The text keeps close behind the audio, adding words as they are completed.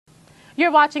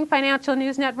You're watching Financial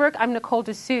News Network. I'm Nicole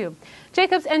Dessou.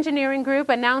 Jacobs Engineering Group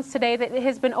announced today that it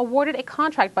has been awarded a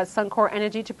contract by Suncor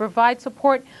Energy to provide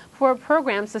support for a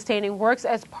program sustaining works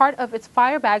as part of its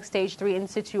Firebag Stage 3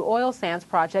 in-situ oil sands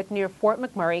project near Fort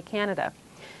McMurray, Canada.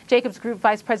 Jacobs Group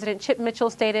Vice President Chip Mitchell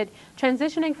stated,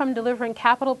 "Transitioning from delivering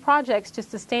capital projects to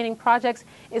sustaining projects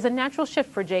is a natural shift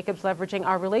for Jacobs, leveraging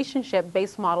our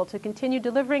relationship-based model to continue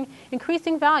delivering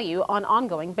increasing value on an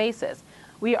ongoing basis.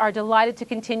 We are delighted to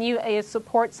continue to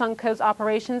support Suncor's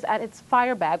operations at its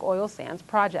Firebag oil sands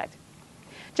project."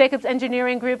 Jacobs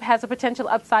Engineering Group has a potential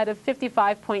upside of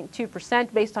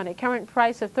 55.2% based on a current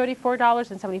price of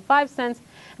 $34.75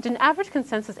 and an average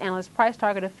consensus analyst price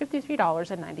target of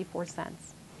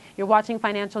 $53.94. You're watching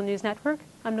Financial News Network.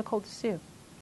 I'm Nicole Dessou.